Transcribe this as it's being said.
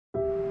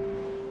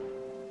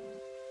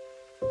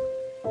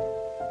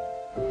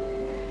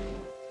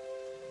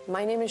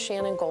My name is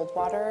Shannon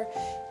Goldwater.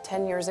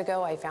 10 years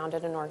ago, I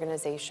founded an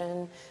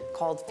organization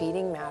called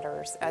Feeding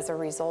Matters as a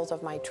result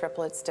of my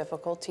triplets'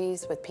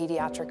 difficulties with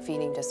pediatric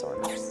feeding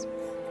disorders.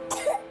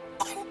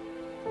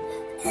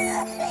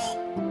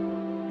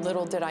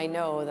 Little did I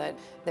know that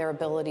their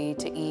ability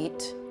to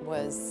eat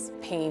was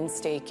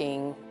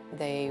painstaking.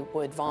 They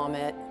would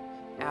vomit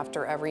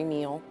after every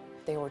meal.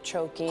 They were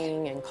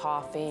choking and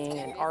coughing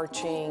and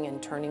arching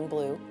and turning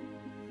blue.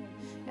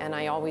 And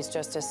I always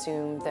just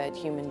assumed that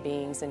human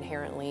beings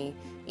inherently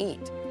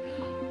eat.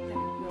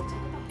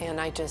 And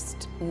I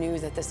just knew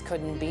that this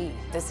couldn't be.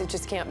 It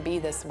just can't be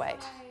this way.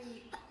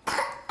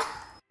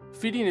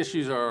 Feeding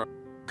issues are a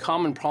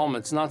common problem.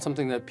 It's not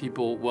something that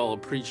people well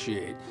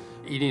appreciate.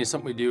 Eating is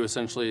something we do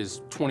essentially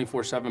is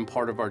 24/7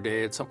 part of our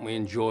day. It's something we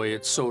enjoy,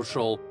 it's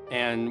social.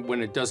 And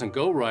when it doesn't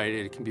go right,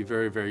 it can be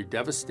very, very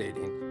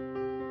devastating.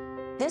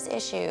 This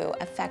issue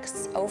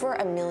affects over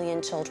 1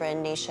 million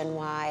children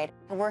nationwide,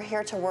 and we're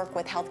here to work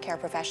with healthcare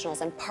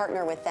professionals and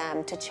partner with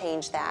them to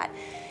change that.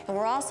 And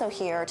we're also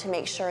here to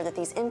make sure that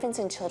these infants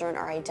and children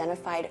are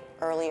identified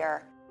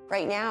earlier.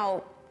 Right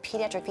now,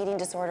 pediatric feeding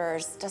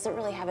disorders doesn't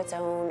really have its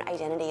own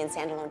identity and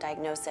standalone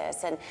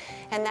diagnosis, and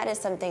that is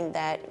something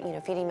that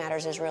Feeding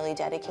Matters is really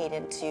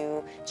dedicated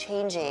to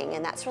changing,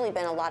 and that's really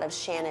been a lot of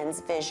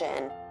Shannon's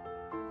vision.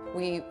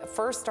 We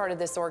first started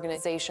this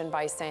organization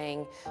by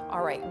saying,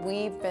 all right,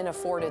 we've been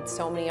afforded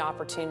so many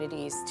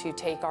opportunities to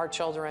take our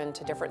children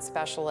to different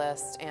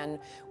specialists, and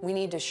we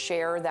need to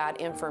share that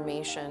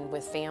information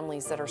with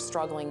families that are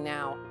struggling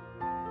now.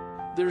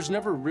 There's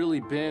never really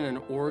been an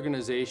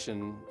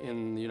organization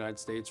in the United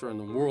States or in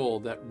the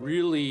world that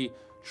really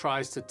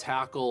tries to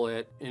tackle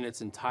it in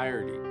its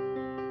entirety.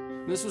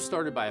 And this was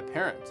started by a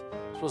parent.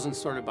 This wasn't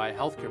started by a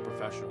healthcare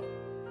professional.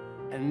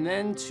 And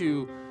then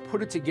to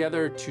put it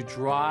together to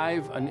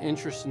drive an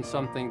interest in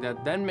something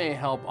that then may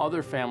help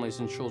other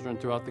families and children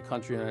throughout the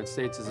country and the United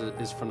States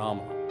is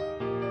phenomenal.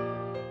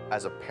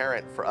 As a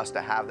parent, for us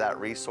to have that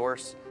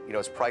resource,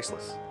 it's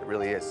priceless. It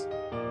really is.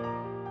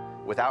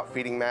 Without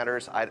Feeding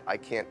Matters, I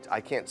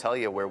can't tell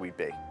you where we'd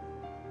be.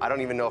 I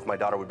don't even know if my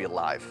daughter would be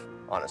alive,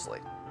 honestly.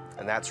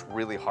 And that's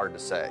really hard to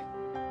say.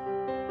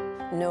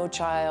 No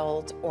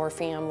child or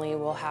family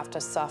will have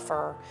to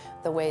suffer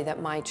the way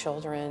that my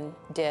children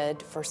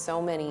did for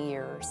so many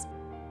years.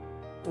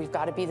 We've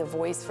got to be the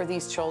voice for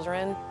these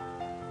children.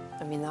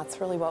 I mean, that's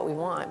really what we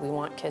want. We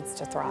want kids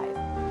to thrive.